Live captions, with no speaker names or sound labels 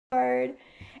Lord.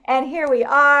 And here we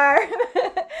are.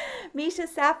 Misha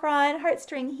Safran,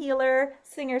 heartstring healer,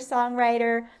 singer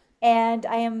songwriter, and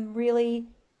I am really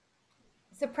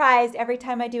surprised every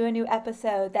time I do a new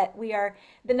episode that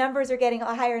the numbers are getting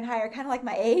higher and higher, kind of like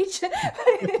my age.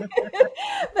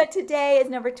 But today is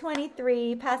number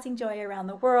 23, Passing Joy Around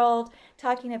the World,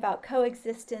 talking about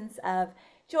coexistence of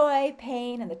joy,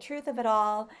 pain, and the truth of it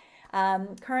all.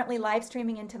 Currently live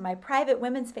streaming into my private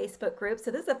women's Facebook group. So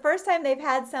this is the first time they've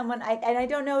had someone, and I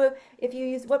don't know if you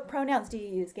use, what pronouns do you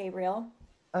use, Gabriel?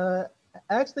 Uh,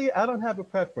 Actually, I don't have a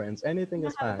preference. Anything You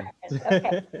is don't have a fine. preference.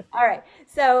 Okay. All right.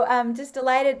 So just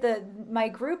delighted that my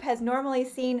group has normally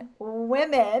seen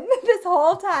women this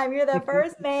whole time. You're the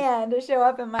first man to show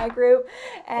up in my group.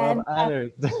 Well, I'm And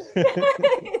honored.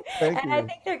 Thank and I you.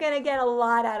 think they're going to get a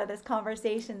lot out of this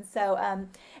conversation. So,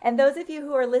 and those of you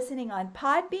who are listening on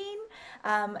Podbean,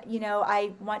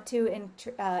 I want to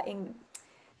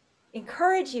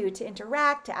encourage you to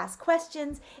interact, to ask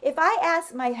questions. If I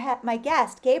ask my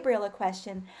guest Gabriel a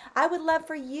question, I would love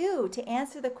for you to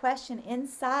answer the question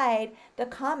inside the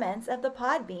comments of the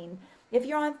Podbean. If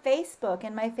you're on Facebook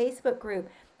and my Facebook group,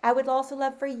 I would also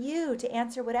love for you to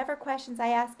answer whatever questions I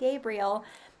ask Gabriel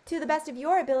to the best of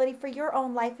your ability for your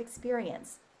own life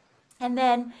experience. And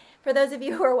then for those of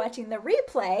you who are watching the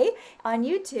replay on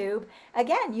YouTube,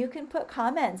 again, you can put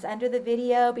comments under the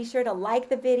video. Be sure to like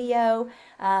the video.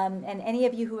 And any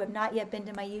of you who have not yet been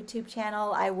to my YouTube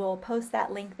channel, I will post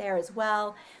that link there as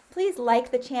well. Please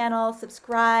like the channel,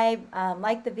 subscribe,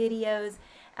 like the videos.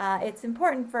 It's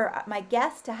important for my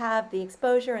guests to have the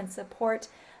exposure and support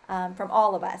from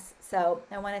all of us. So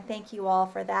I want to thank you all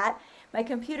for that. My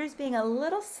computer's being a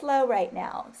little slow right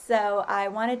now, so I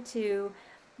wanted to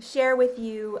share with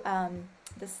you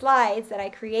the slides that I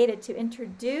created to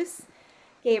introduce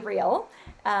Gabriel,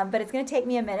 but it's going to take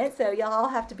me a minute, so y'all all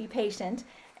have to be patient.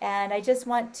 And I just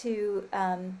want to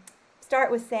start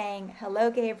with saying,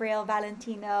 hello, Gabriel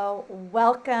Valentino.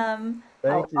 Welcome.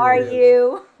 How Thank are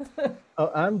you. you?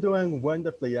 Oh, I'm doing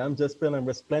wonderfully. I'm just feeling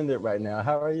resplendent right now.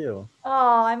 How are you?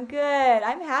 Oh, I'm good.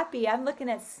 I'm happy. I'm looking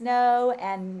at snow,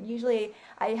 and usually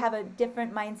I have a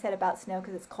different mindset about snow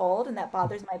because it's cold and that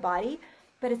bothers my body,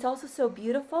 but it's also so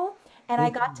beautiful. And I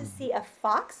got to Mhm. see a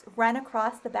fox run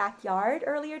across the backyard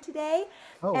earlier today,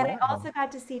 Oh, and I wow. also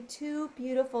got to see two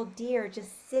beautiful deer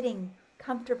just sitting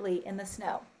comfortably in the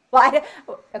snow. Well,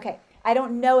 okay, I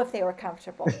don't know if they were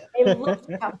comfortable. They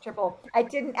looked comfortable. I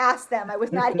didn't ask them. I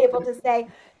was not able to say,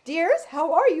 "Dears,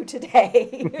 how are you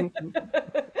today?"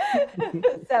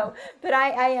 So, but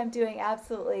I am doing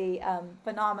absolutely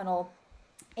phenomenal.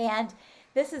 And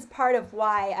this is part of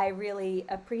why I really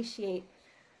appreciate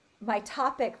my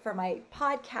topic for my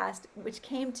podcast, which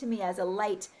came to me as a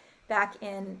light back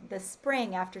in the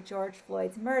spring after George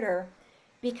Floyd's murder,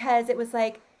 because it was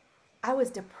like I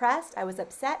was depressed, I was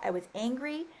upset, I was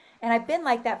angry. And I've been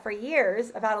like that for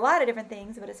years about a lot of different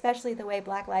things, but especially the way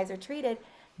Black lives are treated.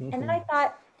 And then I Mhm.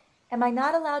 thought, am I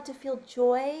not allowed to feel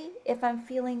joy if I'm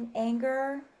feeling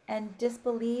anger and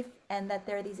disbelief and that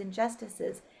there are these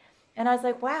injustices? And I was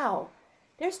like, wow,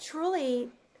 there's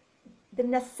truly the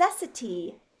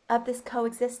necessity of this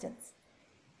coexistence.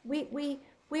 We, we,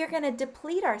 we are going to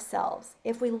deplete ourselves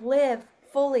if we live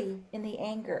fully in the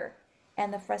anger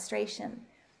and the frustration.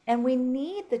 And we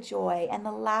need the joy and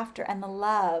the laughter and the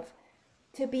love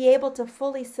to be able to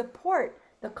fully support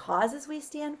the causes we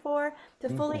stand for, to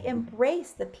fully Mhm.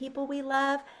 embrace the people we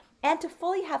love, and to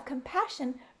fully have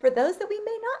compassion for those that we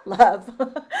may not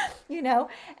love, you know?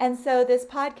 And so this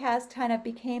podcast kind of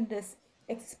became this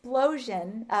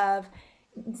explosion of,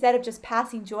 instead of just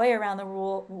passing joy around the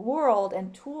world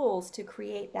and tools to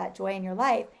create that joy in your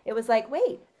life, it was like,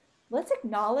 wait, let's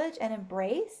acknowledge and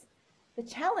embrace the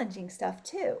challenging stuff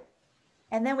too.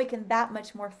 And then we can that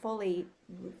much more fully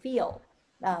feel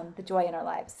the joy in our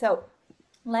lives. So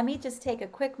let me just take a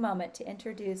quick moment to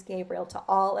introduce Gabriel to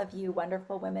all of you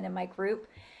wonderful women in my group.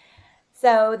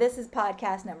 So this is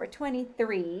podcast number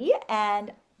 23,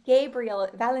 and Gabriel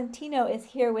Valentino is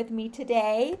here with me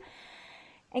today.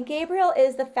 And Gabriel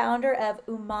is the founder of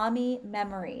Umami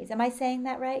Memories. Am I saying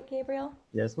that right, Gabriel?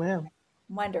 Yes, ma'am.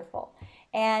 Wonderful.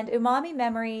 And Umami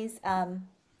Memories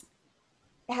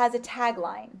has a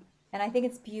tagline, and I think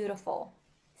it's beautiful: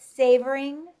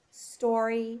 savoring,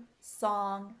 story,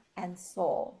 song, and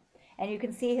soul. And you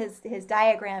can see his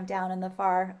diagram down in the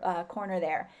far corner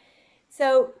there.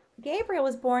 So, Gabriel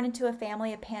was born into a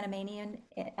family of Panamanian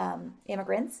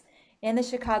immigrants in the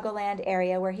Chicagoland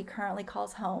area where he currently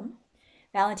calls home.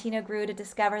 Valentino grew to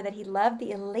discover that he loved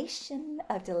the elation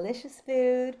of delicious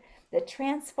food, the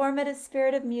transformative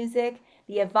spirit of music,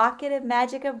 the evocative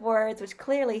magic of words, which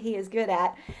clearly he is good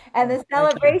at, and Oh, the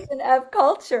thank you. celebration of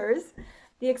cultures.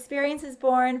 The experience is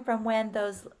born from when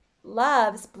those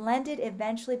loves blended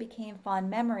eventually became fond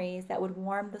memories that would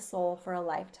warm the soul for a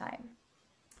lifetime.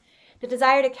 The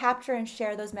desire to capture and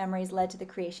share those memories led to the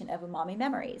creation of Umami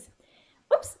Memories.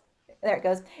 Whoops, there it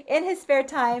goes. In his spare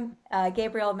time,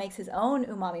 Gabriel makes his own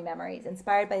umami memories,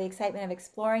 inspired by the excitement of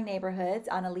exploring neighborhoods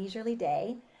on a leisurely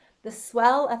day, the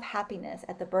swell of happiness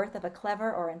at the birth of a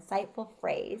clever or insightful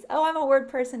phrase. Oh, I'm a word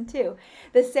person too.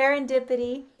 The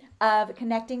serendipity of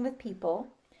connecting with people,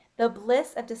 the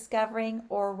bliss of discovering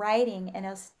or writing an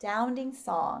astounding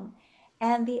song,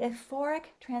 and the euphoric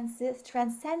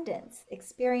transcendence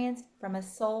experienced from a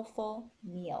soulful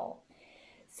meal.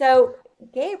 So,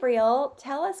 Gabriel,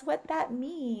 tell us what that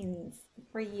means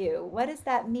for you. What does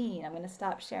that mean? I'm going to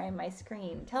stop sharing my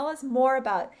screen. Tell us more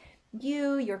about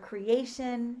you, your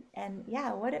creation, and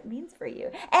yeah, what it means for you,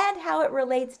 and how it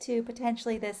relates to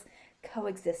potentially this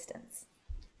coexistence.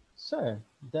 Sure,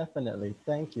 definitely.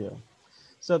 Thank you.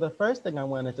 So the first thing I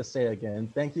wanted to say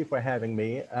again, thank you for having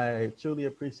me. I truly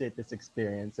appreciate this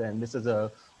experience, and this is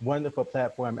a wonderful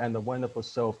platform and a wonderful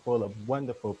show full of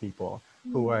wonderful people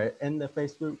who Mm, are in the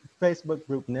Facebook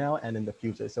group now and in the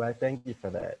future. So I thank you for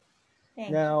that.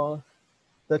 thank you. Now,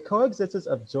 the coexistence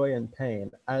of joy and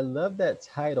pain. I love that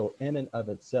title in and of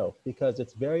itself because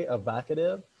it's very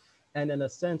evocative, and in a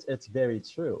sense, it's very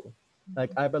true.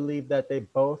 Like, I believe that they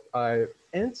both are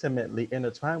intimately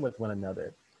intertwined with one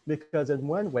another because, in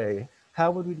one way,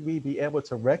 how would we be able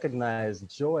to recognize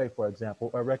joy, for example,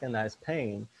 or recognize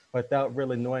pain without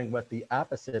really knowing what the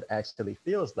opposite actually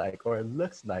feels like, or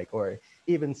looks like, or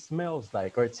even smells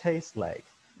like, or tastes like?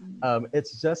 Mm,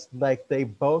 It's just like they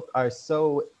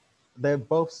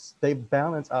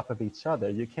balance off of each other.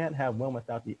 You can't have one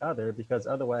without the other because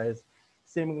otherwise,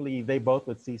 seemingly, they both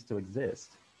would cease to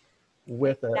exist.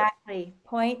 With a exactly.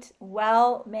 Point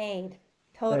well made.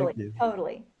 Thank Totally, you.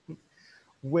 totally.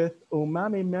 With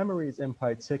Umami Memories in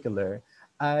particular,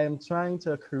 I'm trying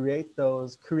to create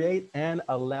and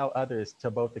allow others to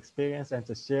both experience and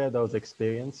to share those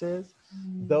experiences,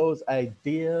 Mm, those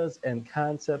ideas and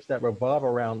concepts that revolve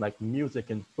around like music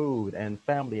and food and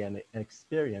family and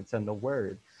experience and the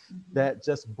word mhm, that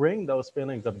just bring those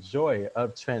feelings of joy,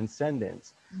 of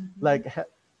transcendence. mhm. Like,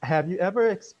 have you ever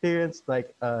experienced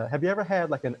have you ever had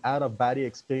like an out of body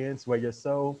experience where you're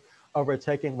so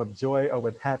overtaken with joy or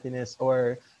with happiness,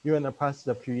 or you're in the process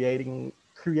of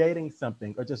creating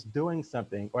something or just doing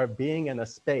something or being in a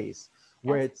space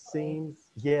where it Absolutely. seems,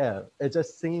 yeah, it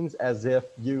just seems as if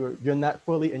you're not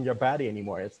fully in your body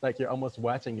anymore. It's like you're almost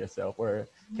watching yourself or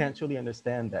Mhm, can't truly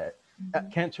understand that,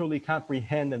 mhm. can't truly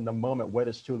comprehend in the moment what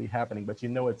is truly happening, but you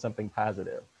know it's something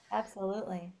positive.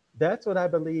 Absolutely. That's what I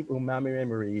believe Umami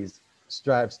Memories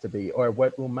strives to be, or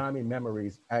what Umami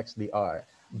Memories actually are.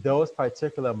 Mhm, Those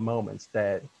particular moments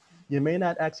that you may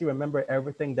not actually remember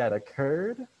everything that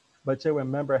occurred, but you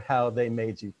remember how they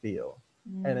made you feel.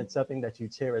 And mm, it's something that you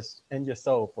cherish in your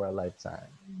soul for a lifetime.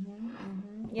 mhm,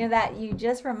 mhm. You know that you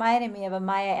just reminded me of a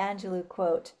Maya Angelou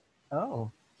quote.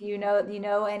 Oh, Do you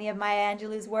know any of Maya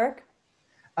Angelou's work?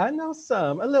 I know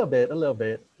some, a little bit, a little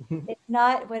bit. It's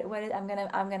not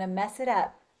I'm gonna mess it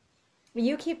up.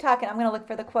 You keep talking. I'm gonna look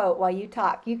for the quote while you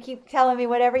talk. You keep telling me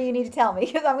whatever you need to tell me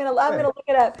because I'm gonna Right. look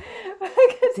it up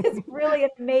because it's really an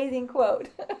amazing quote.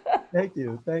 Thank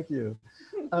you. Thank you.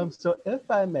 So, if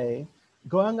I may,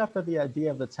 going off of the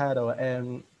idea of the title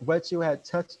and what you had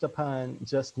touched upon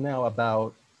just now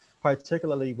about,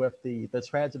 particularly with the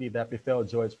tragedy that befell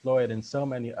George Floyd and so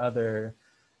many other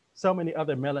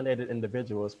melanated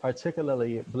individuals,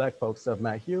 particularly Black folks of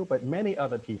my hue, but many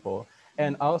other people,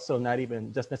 and also not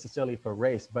even just necessarily for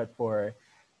race, but for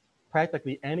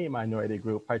practically any minority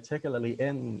group, particularly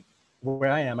in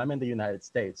where I am. I'm in the United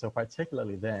States, so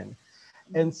particularly then.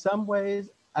 In some ways,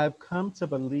 I've come to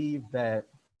believe that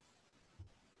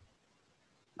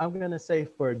I'm going to say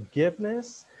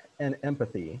forgiveness and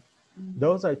empathy. Mhm,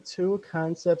 Those are two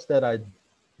concepts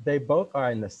they both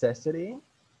are a necessity,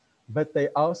 but they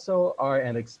also are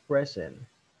an expression.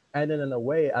 And then in a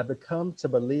way, I've come to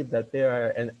believe that they are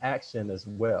an action as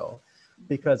well.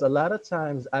 Because a lot of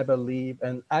times I believe,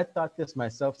 and I thought this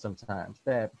myself sometimes,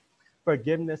 that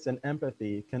forgiveness and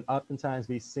empathy can oftentimes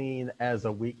be seen as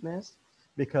a weakness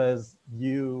because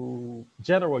the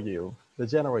general you,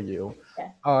 yeah,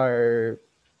 are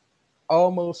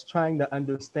almost trying to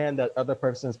understand that other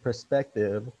person's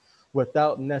perspective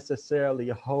without necessarily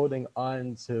holding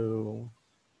on to,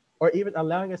 or even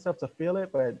allowing yourself to feel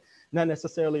it, but not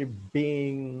necessarily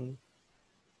being,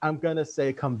 I'm gonna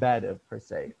say, combative per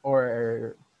se,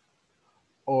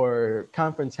 or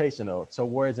confrontational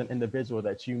towards an individual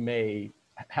that you may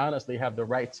honestly have the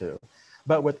right to.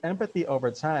 But with empathy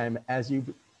over time, as you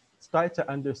start to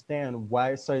understand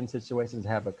why certain situations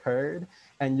have occurred,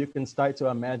 and you can start to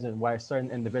imagine why certain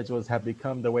individuals have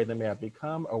become the way they may have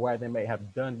become, or why they may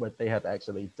have done what they have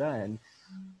actually done,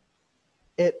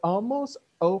 it almost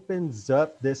opens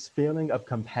up this feeling of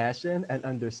compassion and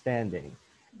understanding.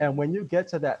 And when you get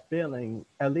to that feeling,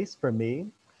 at least for me,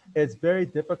 it's very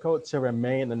difficult to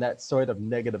remain in that sort of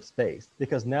negative space,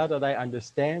 because now that I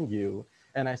understand you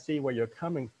and I see where you're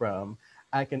coming from,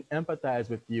 I can empathize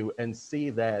with you and see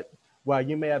that while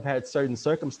you may have had certain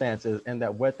circumstances, and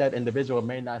that what that individual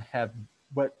may not have,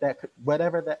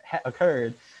 whatever that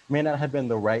occurred may not have been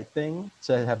the right thing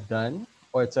to have done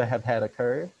or to have had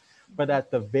occurred, but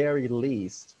at the very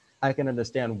least, I can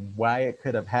understand why it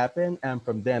could have happened. And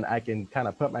from then I can kind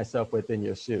of put myself within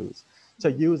your shoes. To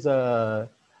use a,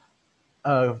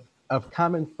 a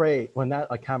common phrase, well, not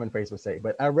a common phrase per se,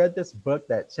 but I read this book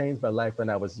that changed my life when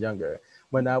I was younger,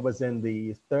 when I was in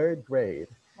the third grade.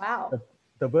 Wow.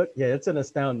 The book, yeah, it's an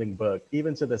astounding book.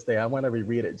 Even to this day, I want to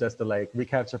reread it just to like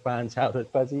recapture fine childhood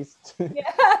fuzzies. Yeah,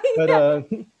 But yeah.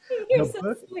 You're the so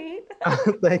book, sweet.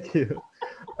 thank you.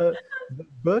 The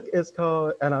book is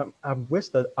called, and I wish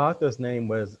the author's name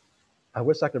was, I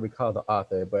wish I could recall the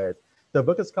author, but the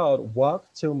book is called Walk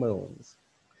Two Moons.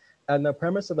 And the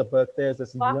premise of the book, there's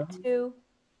this Walk young, to.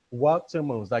 walk two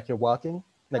moons, like you're walking,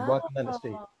 like walking down the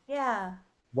street. Oh, yeah.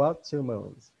 Walk two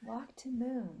moons. Walk to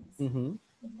moons. Hmm.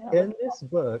 No, look In at this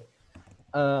book,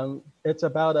 it's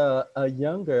about a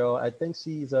young girl. I think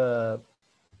she's, I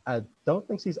don't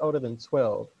think she's older than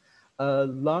 12.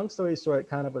 Long story short,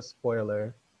 kind of a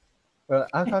spoiler. Well,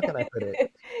 how can I put it?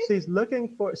 that. She's looking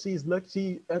for, she,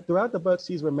 throughout the book,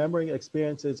 she's remembering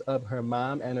experiences of her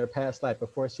mom and her past life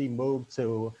before she moved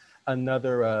to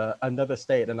another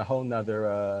state and a whole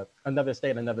another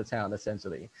state, another town,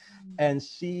 essentially. And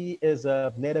she is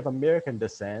of Native American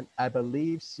descent. I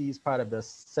believe she's part of the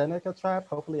Seneca tribe.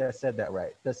 Hopefully I said that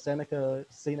right. The Seneca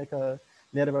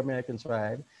Native American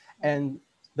tribe. And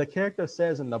the character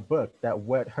says in the book that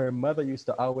what her mother used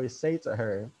to always say to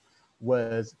her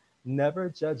was, never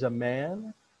judge a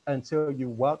man until you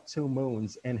walk two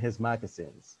moons in his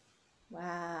moccasins.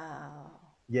 Wow.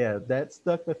 Yeah, that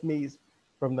stuck with me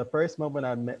from the first moment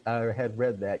I had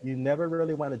read that. You never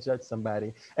really want to judge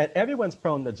somebody, and everyone's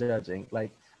prone to judging. Like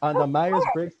on Of the course.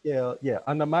 Myers-Briggs scale, yeah,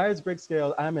 on the Myers-Briggs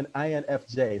scale, I'm an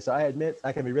INFJ. So I admit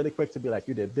I can be really quick to be like,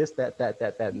 you did this, that,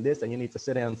 and this, and you need to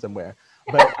sit down somewhere.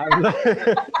 But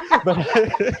but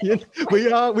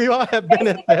we all have been Facing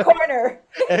at the that. corner.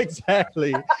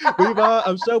 Exactly.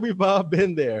 I'm sure we've all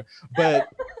been there. But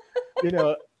you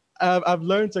know, I've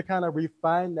learned to kind of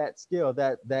refine that skill,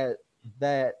 that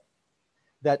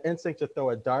that instinct to throw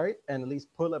a dart and at least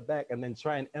pull it back and then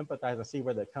try and empathize and see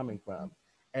where they're coming from.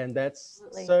 And that's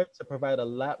Absolutely. served to provide a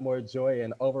lot more joy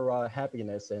and overall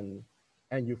happiness and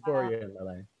Wow. euphoria in my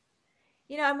life.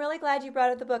 I'm really glad you brought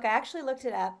up the book. I actually looked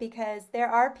it up because there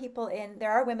are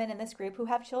women in this group who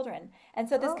have children. And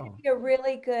so this could Oh, be a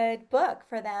really good book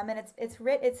for them. And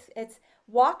it's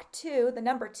Walk Two, the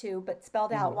number two, but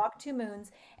spelled out, mhm. Walk Two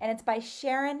Moons, and it's by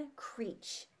Sharon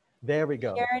Creech. There we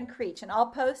go. Sharon Creech. And I'll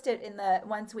post it in the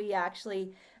once we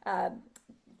actually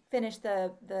finish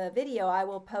the video, I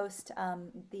will post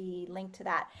the link to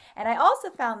that. And I also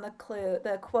found the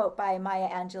quote by Maya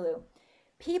Angelou.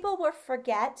 People will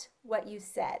forget what you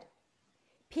said.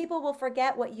 People will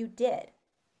forget what you did,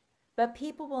 but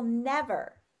people will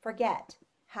never forget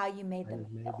how you made How them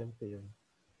you made feel. them feel.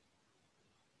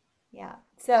 Yeah.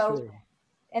 So, True.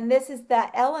 and this is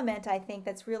that element I think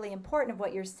that's really important of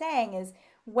what you're saying is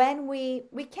when we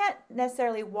can't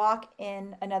necessarily walk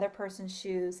in another person's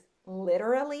shoes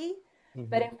literally,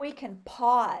 but Hmm. if we can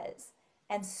pause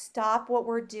and stop what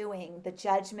we're doing, the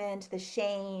judgment, the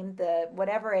shame, the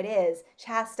whatever it is,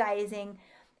 chastising,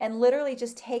 and literally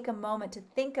just take a moment to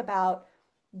think about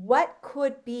what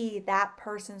could be that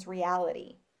person's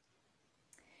reality.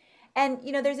 And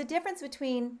there's a difference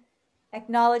between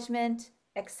acknowledgement,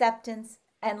 acceptance,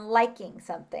 and liking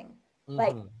something.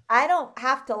 Like, Hmm. I don't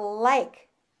have to like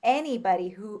anybody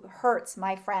who hurts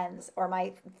my friends or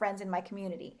my friends in my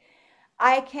community.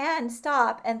 I can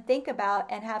stop and think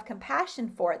about and have compassion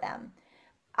for them.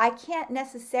 I can't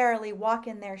necessarily walk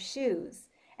in their shoes.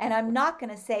 And I'm not going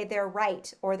to say they're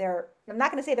right I'm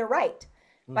not going to say they're right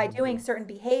by Hmm. doing certain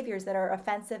behaviors that are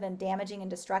offensive and damaging and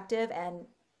destructive and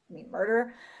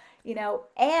murder.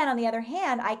 And on the other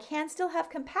hand, I can still have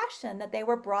compassion that they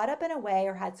were brought up in a way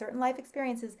or had certain life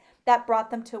experiences that brought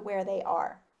them to where they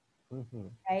are, Hmm.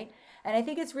 right? And I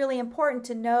think it's really important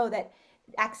to know that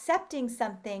accepting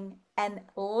something and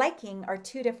liking are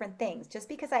two different things. Just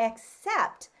because I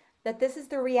accept that this is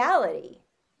the reality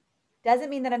doesn't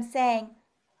mean that I'm saying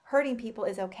hurting people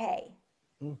is okay.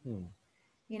 Mm-hmm.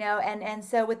 And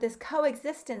so with this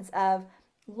coexistence of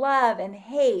love and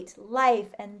hate, life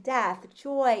and death,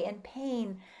 joy and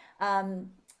pain, oh,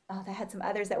 I had some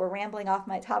others that were rambling off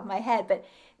my top of my head, but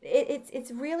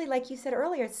it's really, like you said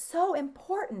earlier, it's so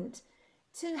important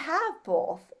to have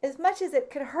both, as much as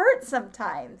it could hurt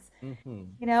sometimes.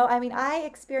 Mm-hmm. I mean, I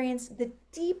experienced the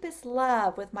deepest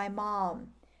love with my mom,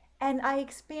 and I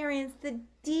experienced the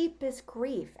deepest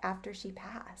grief after she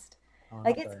passed. Oh, I'm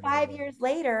Like, it's sorry to hear 5 years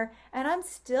later, and I'm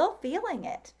still feeling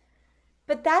it.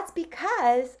 But that's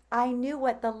because I knew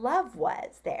what the love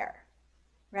was there,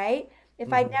 right? If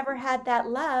that. I Mm-hmm. never had that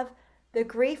love, the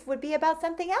grief would be about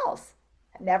something else.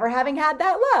 Never having had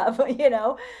that love.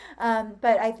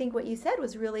 But I think what you said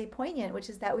was really poignant, which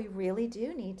is that we really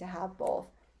do need to have both,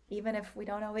 even if we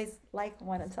don't always like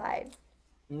one side.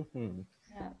 Mm-hmm.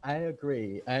 Yeah. I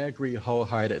agree. I agree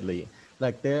wholeheartedly.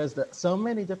 Like so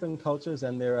many different cultures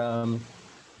and their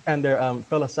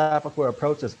philosophical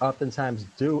approaches oftentimes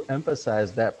do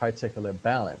emphasize that particular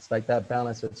balance, like that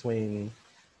balance between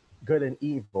good and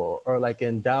evil, or like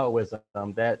in Taoism,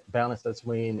 that balance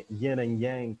between yin and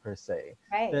yang per se.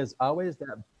 Right. There's always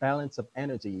that balance of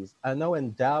energies. I know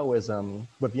in Taoism,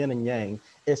 with yin and yang,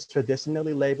 it's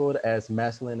traditionally labeled as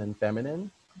masculine and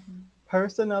feminine. Mhm.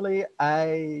 Personally,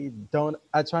 I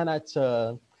try not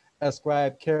to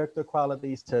ascribe character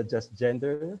qualities to just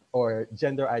gender or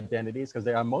gender identities, because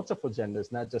there are multiple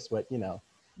genders, not just what, Mhm.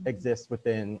 exists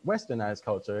within westernized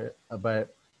culture,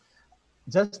 but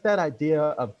just that idea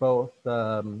of both,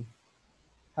 how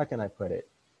can I put it?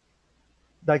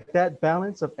 Like that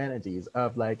balance of energies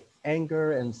of like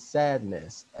anger and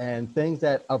sadness and things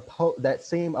that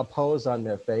seem opposed on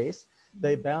their face,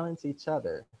 they Mhm. balance each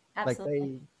other. Like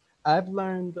Absolutely. I've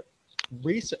learned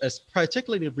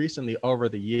particularly recently over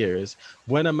the years,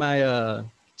 one of my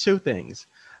two things.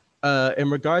 In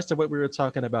regards to what we were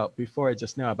talking about before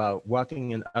just now about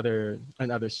walking in other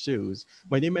shoes,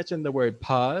 when you mentioned the word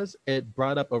pause, it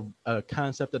brought up a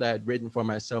concept that I had written for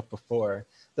myself before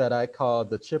that I called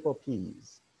the triple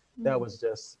P's. That Mm. was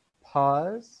just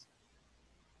pause,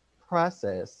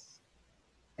 process,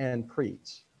 and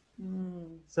preach.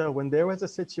 Mm. So when there was a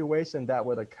situation that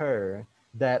would occur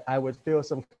that I would feel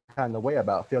some kind of way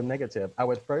about, feel negative, I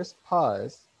would first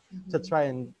pause to try Mhm.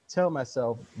 and tell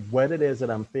myself what it is that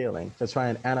I'm feeling, to try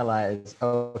and analyze,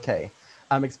 okay,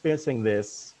 I'm experiencing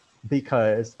this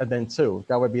because, and then two,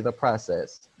 that would be the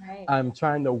process. Right. I'm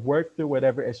trying to work through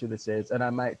whatever issue this is, and I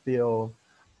might feel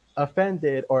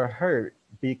offended or hurt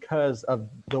because of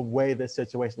the way this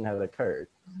situation had occurred.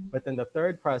 Mhm. But then the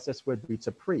third process would be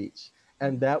to preach.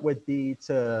 And that would be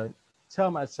to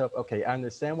tell myself, okay, I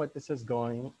understand what this is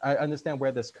going. I understand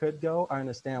where this could go. I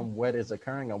understand what is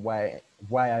occurring and why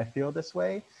I feel this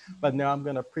way. But Mhm. now I'm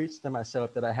going to preach to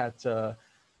myself that I had to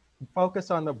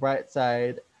focus on the bright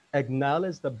side,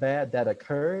 acknowledge the bad that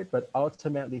occurred, but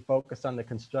ultimately focus on the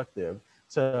constructive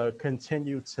to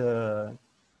continue to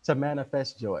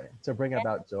manifest joy, to bring Yeah.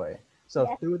 about joy. So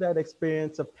Yeah. through that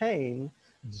experience of pain,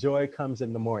 joy comes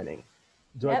in the morning.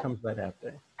 Joy Yep. comes right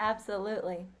after.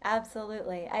 Absolutely.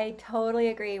 Absolutely. I totally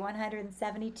agree.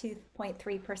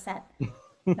 172.3%.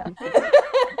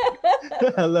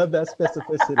 I love that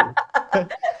specificity.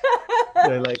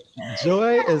 Yeah, like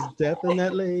joy is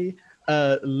definitely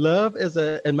love is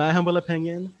in my humble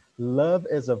opinion, love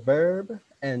is a verb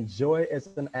and joy is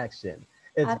an action.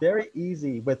 It's very Absolutely.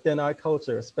 easy within our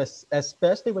culture,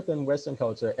 especially within Western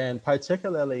culture, and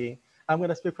particularly, I'm going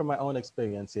to speak from my own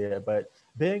experience here, but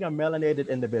being a melanated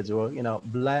individual,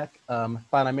 Black,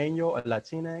 Panamanian or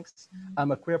Latinx,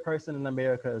 I'm a queer person in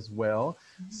America as well.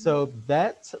 Mhm. So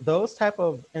those type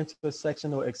of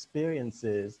intersectional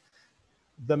experiences,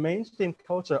 the mainstream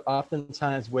culture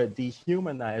oftentimes would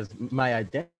dehumanize my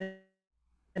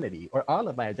identity or all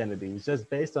of my identities just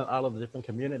based on all of the different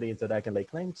communities that I can lay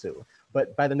claim to.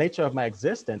 But by the nature of my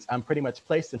existence, I'm pretty much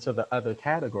placed into the other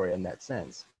category in that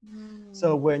sense.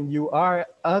 So Mm. when you are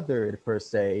othered per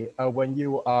se, or when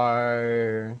you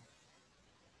are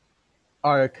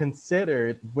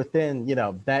considered within,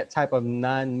 that type of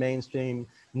non-mainstream,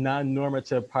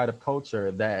 non-normative part of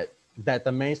culture that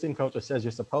the mainstream culture says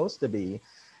you're supposed to be,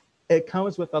 it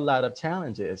comes with a lot of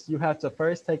challenges. You have to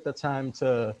first take the time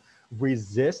to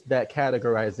resist that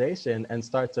categorization and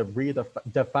start to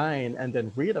define and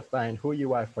then redefine who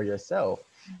you are for yourself.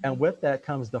 And Mhm. with that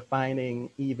comes defining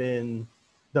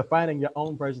your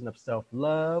own version of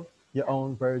self-love, your Yep.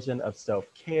 own version of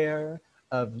self-care,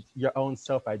 of your own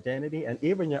self-identity, and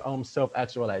even your own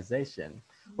self-actualization.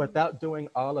 without doing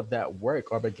all of that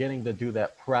work or beginning to do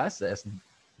that process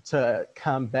to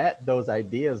combat those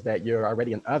ideas that you're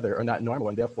already an other or not normal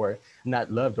and therefore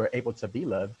not loved or able to be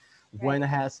loved, Right. one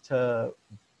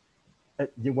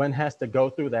has to go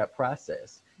through that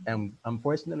process. And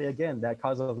unfortunately, again, that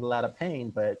causes a lot of pain.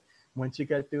 But once you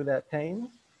get through that pain,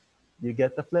 you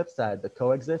get the flip side, the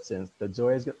coexistence. The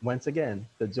joy is, once again,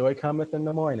 the joy cometh in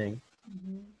the morning.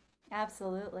 Mhm.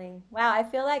 Absolutely. Wow, I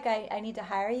feel like I need to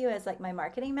hire you as like my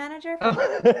marketing manager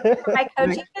for my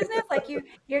coaching business. Like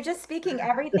you're just speaking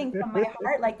everything from my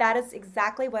heart. Like that is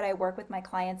exactly what I work with my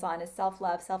clients on is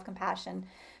self-love, self-compassion,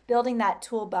 building that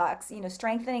toolbox,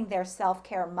 strengthening their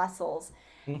self-care muscles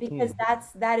because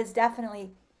Mhm. that is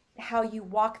definitely how you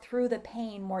walk through the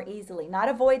pain more easily. Not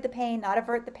avoid the pain, not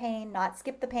avert the pain, not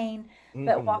skip the pain,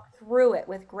 but Mhm. walk through it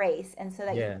with grace and so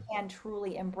that you Yeah, can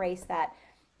truly embrace that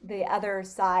the other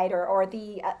side or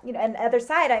the and the other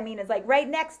side I mean is like right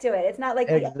next to it. It's not like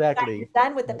the other side is exactly.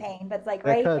 done with the pain, but it's like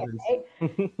They're right here, cousins. right?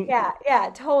 Yeah,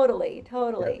 yeah, totally, Yeah.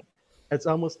 totally. It's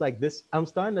almost like this. I'm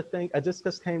starting to think, it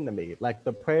just came to me, like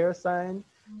the prayer sign.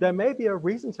 There may be a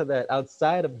reason to that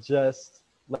outside of just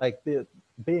like the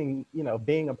being,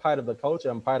 being a part of the culture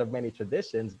and part of many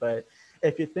traditions. But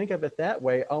if you think of it that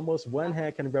way, almost one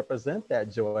hand can represent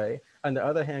that joy, and the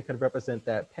other hand can represent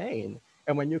that pain.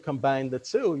 And when you combine the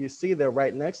two, you see they're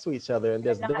right next to each other, and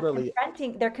They're there's not literally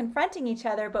confronting, they're confronting each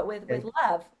other, but with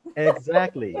love.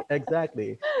 exactly,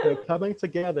 exactly. They're coming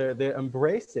together, they're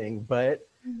embracing, but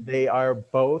Mhm. they are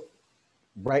both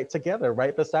right together,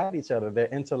 right beside each other. They're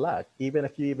interlocked. Even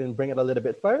if you even bring it a little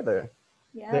bit further,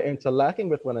 they're Yep, interlocking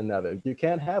with one another. You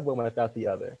can't have one without the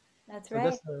other. that's So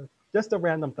right. just a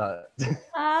random thought.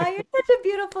 Ah, you're such a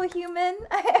beautiful human.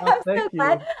 Oh, I'm so thank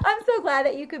glad. you. I'm so glad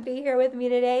that you could be here with me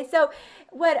today. So,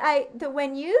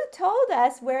 when you told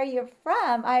us where you're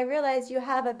from, I realized you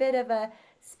have a bit of a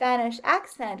Spanish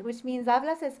accent, which means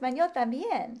hablas español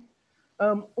también.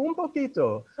 Un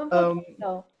poquito. Un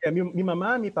poquito. Mi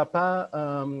mamá, mi papá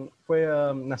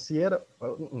nacieron.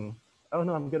 Oh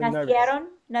no, I'm getting nervous.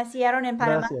 Nacieron en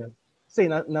Panamá. Gracias. Sí,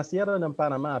 nacieron en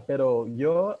Panamá, pero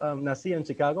yo nací en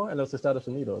Chicago, en los Estados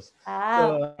Unidos. Ah,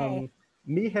 So, okay.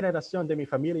 mi generación de mi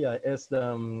familia es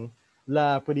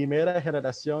la primera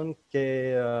generación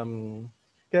que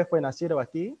fue nacido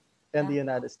aquí in the Ah,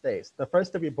 United States. The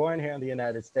first to be born here in the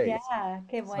United States. yeah,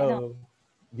 qué bueno. So,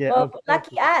 yeah, Well, oh,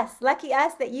 thank you. lucky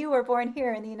us that you were born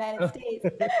here in the United States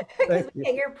because Thank we you.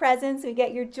 get your presence, we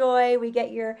get your joy, we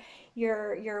get your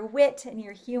wit and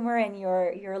your humor and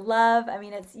your love. I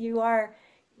mean, it's you are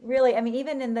really, I mean,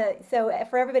 even in the so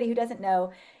for everybody who doesn't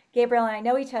know, Gabriel and I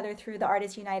know each other through the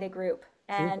Artists United group.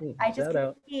 And I just Shout can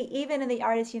out. see, even in the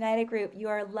Artists United group,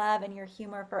 your love and your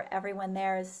humor for everyone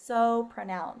there is so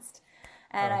pronounced.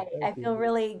 And I Thank you. feel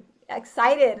really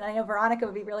excited. And I know Veronica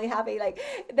would be really happy like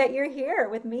that you're here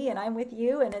with me and I'm with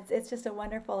you and it's just a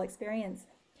wonderful experience.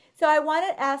 So I want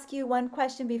to ask you one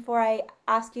question before I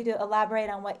ask you to elaborate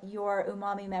on what your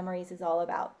Umami Memories is all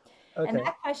about. And Okay.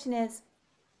 that question is,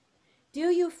 do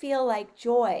you feel like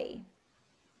joy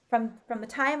from the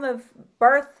time of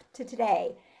birth to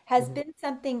today has Mhm. been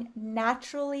something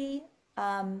naturally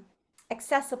um,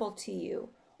 accessible to you,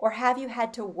 or have you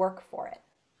had to work for it?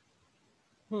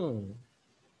 Hmm.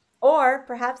 Or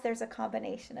perhaps there's a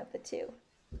combination of the two.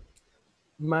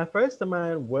 My first of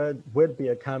mine would be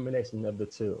a combination of the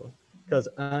two, because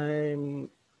I'm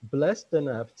blessed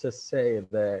enough to say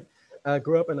that I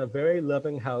grew up in a very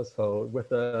loving household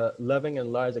with a loving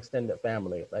and large extended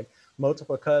family, like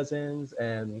multiple cousins,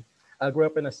 and I grew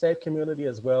up in a safe community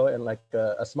as well, in like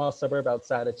a small suburb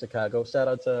outside of Chicago. Shout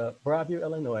out to Broadview,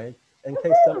 Illinois, in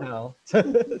case somehow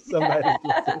somebody's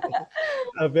listening.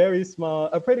 A very small,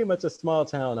 pretty much a small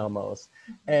town almost,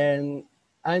 and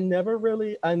I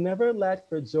never lacked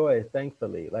for joy,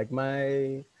 thankfully.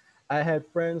 I had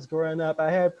friends growing up. I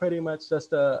had pretty much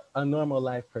just a normal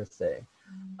life per se.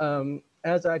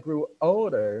 As I grew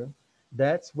older,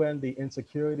 that's when the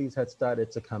insecurities had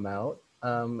started to come out.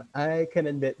 I can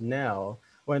admit now,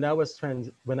 when I was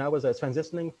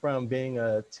transitioning from being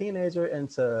a teenager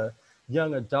into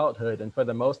young adulthood, and for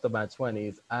the most of my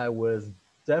 20s, I was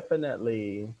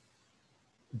definitely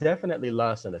definitely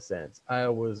lost in a sense. I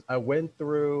went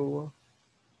through,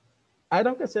 I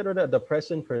don't consider it a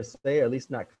depression per se, at least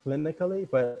not clinically,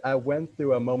 but I went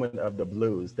through a moment of the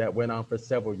blues that went on for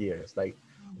several years, like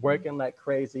working like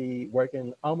crazy,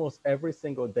 working almost every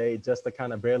single day just to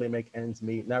kind of barely make ends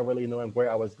meet, not really knowing where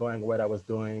I was going, what I was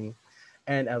doing.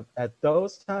 And at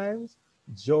those times,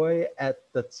 joy at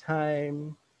the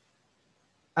time,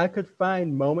 I could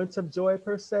find moments of joy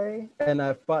per se, and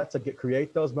I fought to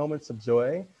create those moments of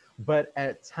joy, but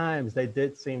at times they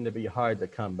did seem to be hard to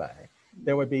come by.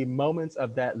 there would be moments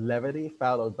of that levity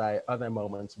followed by other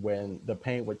moments when the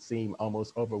pain would seem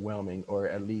almost overwhelming, or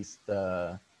at least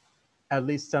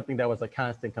something that was a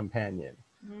constant companion.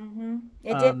 Mm-hmm.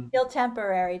 It didn't Um, feel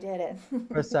temporary, did it?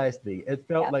 Precisely. It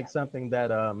felt Yep. like something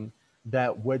that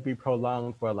that would be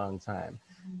prolonged for a long time.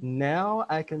 Now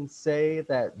I can say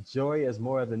that joy is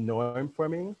more of the norm for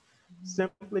me,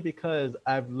 simply because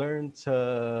I've learned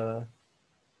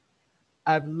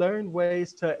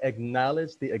ways to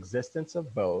acknowledge the existence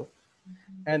of both,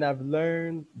 and I've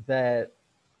learned that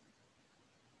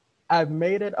I've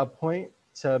made it a point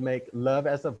to make love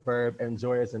as a verb and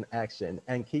joy as an action,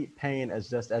 and keep pain as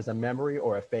just as a memory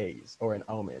or a phase or an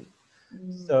omen.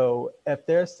 Mm. So if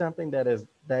there's something that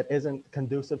isn't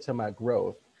conducive to my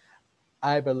growth,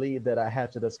 I believe that I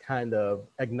have to just kind of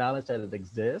acknowledge that it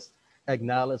exists,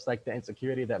 acknowledge like the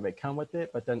insecurity that may come with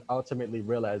it, but then ultimately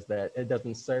realize that it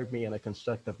doesn't serve me in a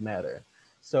constructive manner. And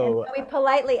So so we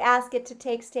politely ask it to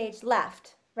take stage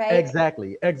left, right?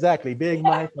 exactly, exactly, being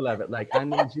mindful of it. Like I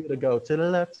need you to go to the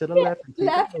left, and keep it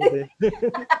Left. moving.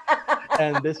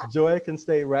 And this joy can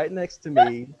stay right next to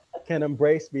me, can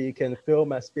embrace me, can fill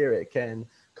my spirit, can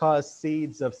cause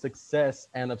seeds of success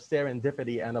and of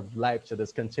serendipity and of life to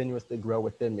just continuously grow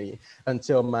within me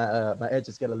until my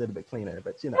edges get a little bit cleaner.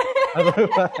 But you know,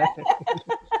 otherwise,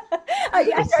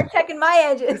 I start checking my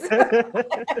edges.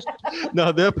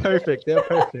 no, they're perfect. They're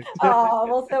perfect. Oh,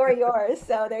 well, so are yours.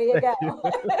 So there you Thank go. you.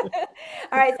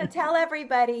 All right, so tell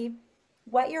everybody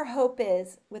what your hope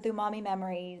is with Umami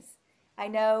Memories. I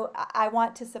know I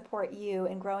want to support you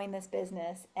in growing this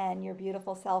business and your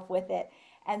beautiful self with it.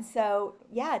 And so,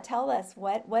 yeah, tell us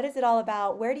what is it all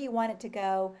about? Where do you want it to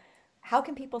go? How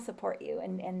can people support you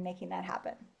in making that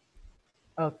happen?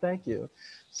 Oh, thank you.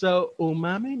 So,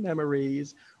 Umami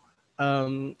Memories,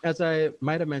 as I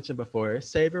might have mentioned before,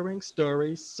 savoring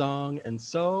story, song, and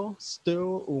soul,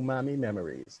 stew, umami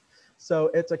memories. So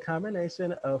it's a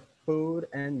combination of food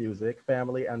and music,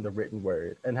 family, and the written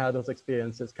word, and how those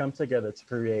experiences come together to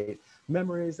create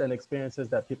memories and experiences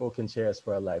that people can cherish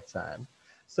for a lifetime.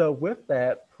 So with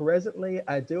that, presently,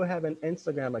 I do have an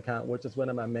Instagram account, which is one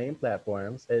of my main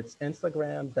platforms. It's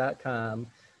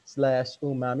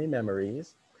instagram.com/umami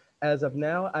memories. As of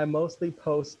now, I mostly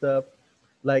post up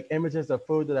like images of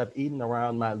food that I've eaten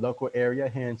around my local area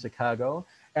here in Chicago.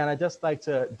 And I just like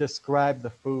to describe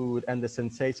the food and the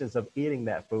sensations of eating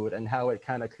that food and how it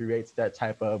kind of creates that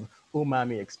type of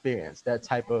umami experience, that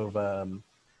type of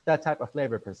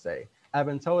flavor per se. I've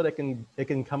been told it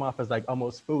can come off as like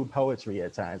almost food poetry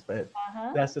at times, but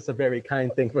Uh-huh. that's just a very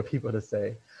kind thing for people to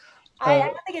say. I Uh,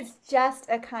 don't think it's just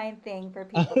a kind thing for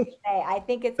people to say. I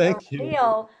think it's a Thank you.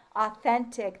 real,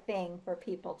 authentic thing for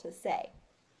people to say.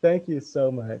 Thank you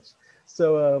so much.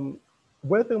 So,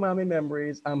 with Umami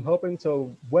Memories, I'm hoping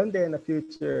to one day in the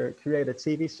future create a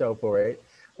TV show for it,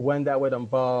 one that would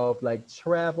involve like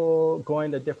travel,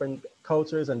 going to different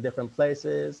cultures and different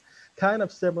places, kind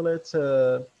of similar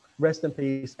to rest in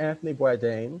peace Anthony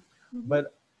Bourdain, Mhm.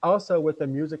 but also with the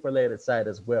music related side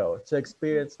as well, to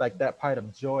experience like that part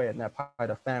of joy and that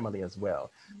part of family as well.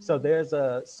 So there's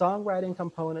a songwriting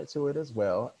component to it as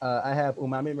well. I have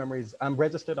Umami Memories. I'm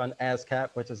registered on ASCAP,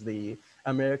 which is the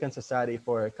American Society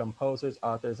for Composers,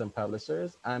 Authors, and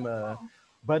Publishers. I'm a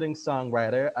budding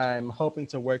songwriter. I'm hoping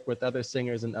to work with other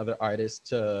singers and other artists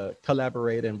to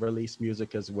collaborate and release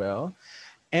music as well.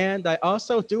 And I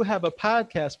also do have a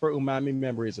podcast for Umami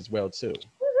Memories as well too.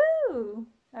 Woohoo!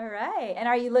 All right. And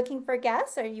are you looking for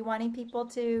guests? Are you wanting people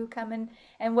to come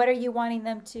and what are you wanting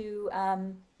them to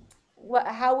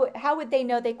how would they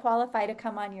know they qualify to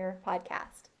come on your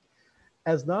podcast?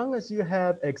 As long as you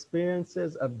have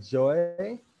experiences of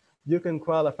joy, you can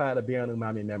qualify to be on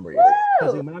Umami Memories.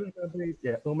 Because Woo!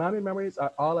 Umami Memories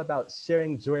are all about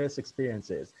sharing joyous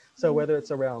experiences. So whether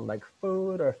it's around like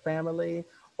food or family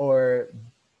or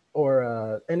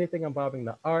anything involving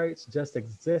the arts, just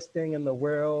existing in the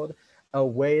world, a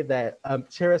way that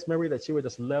cherished memory that you would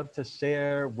just love to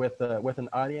share with an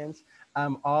audience.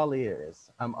 I'm all ears.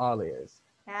 I'm all ears.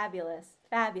 Fabulous.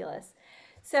 Fabulous.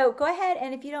 So go ahead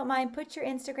and if you don't mind, put your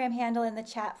Instagram handle in the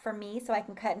chat for me so I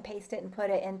can cut and paste it and put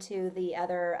it into the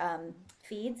other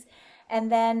feeds.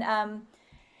 And then,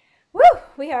 woo,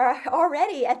 we are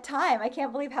already at time. I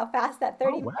can't believe how fast that Oh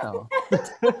 30 wow,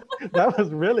 minutes. that was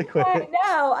really I quick.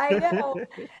 know, I know.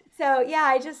 So,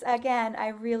 yeah, again, I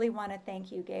really want to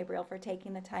thank you, Gabriel, for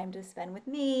taking the time to spend with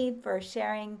me, for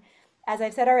sharing, as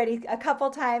I've said already a couple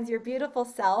times, your beautiful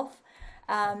self.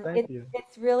 Thank you.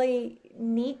 It's really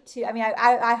neat to, I mean,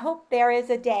 I hope there is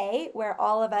a day where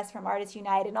all of us from Artists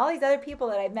Unite and all these other people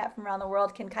that I've met from around the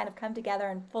world can kind of come together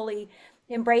and fully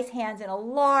embrace hands in a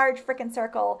large freaking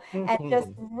circle and just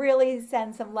really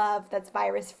send some love that's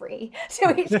virus free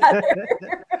to each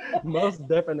other. Most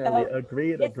definitely. So,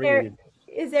 Agreed, is there agreed.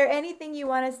 is there anything you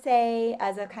want to say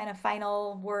as a kind of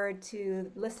final word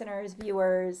to listeners,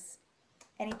 viewers,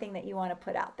 anything that you want to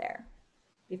put out there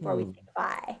before we Hmm. say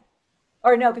bye?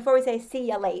 Or no, before we say see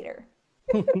ya later.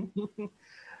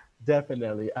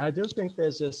 Definitely. I do think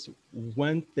there's just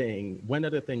one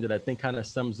other thing that I think kind of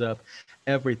sums up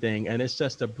everything. And it's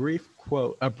just a brief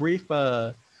quote, a brief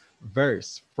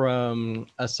verse from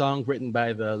a song written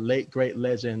by the late great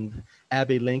legend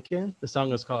Abby Lincoln. The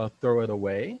song is called Throw It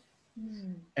Away.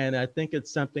 Hmm. And I think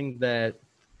it's something that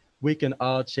we can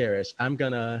all cherish. I'm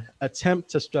going to attempt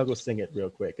to struggle sing it real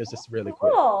quick. It's just really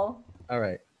quick. Cool. All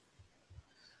right.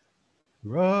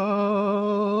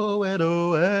 Throw it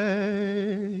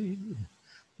away.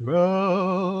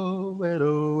 Throw it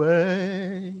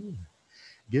away.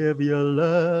 Give your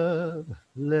love,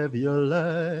 live your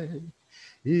life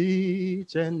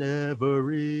each and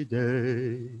every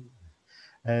day.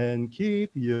 And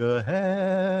keep your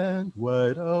hand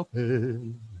wide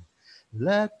open.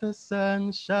 Let the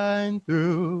sun shine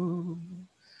through.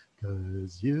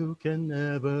 'Cause you can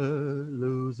never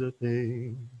lose a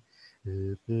thing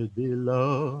if it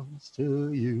belongs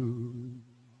to you.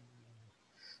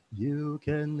 You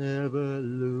can never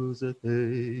lose a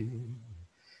thing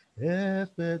if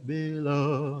it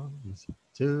belongs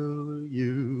to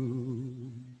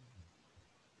you.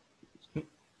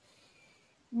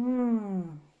 Hmm.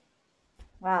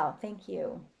 Wow, thank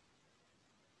you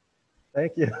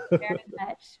Thank you. very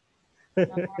much. All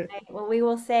right. Well, we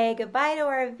will say goodbye to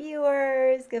our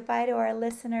viewers, goodbye to our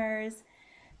listeners.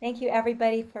 Thank you,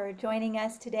 everybody, for joining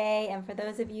us today. And for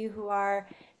those of you who are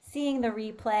seeing the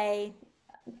replay,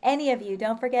 any of you,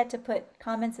 don't forget to put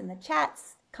comments in the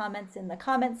chats, comments in the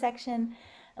comment section,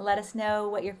 and let us know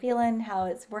what you're feeling, how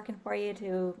it's working for you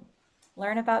to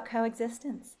learn about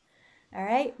coexistence. All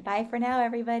right. Bye for now,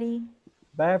 everybody.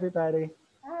 Bye, everybody.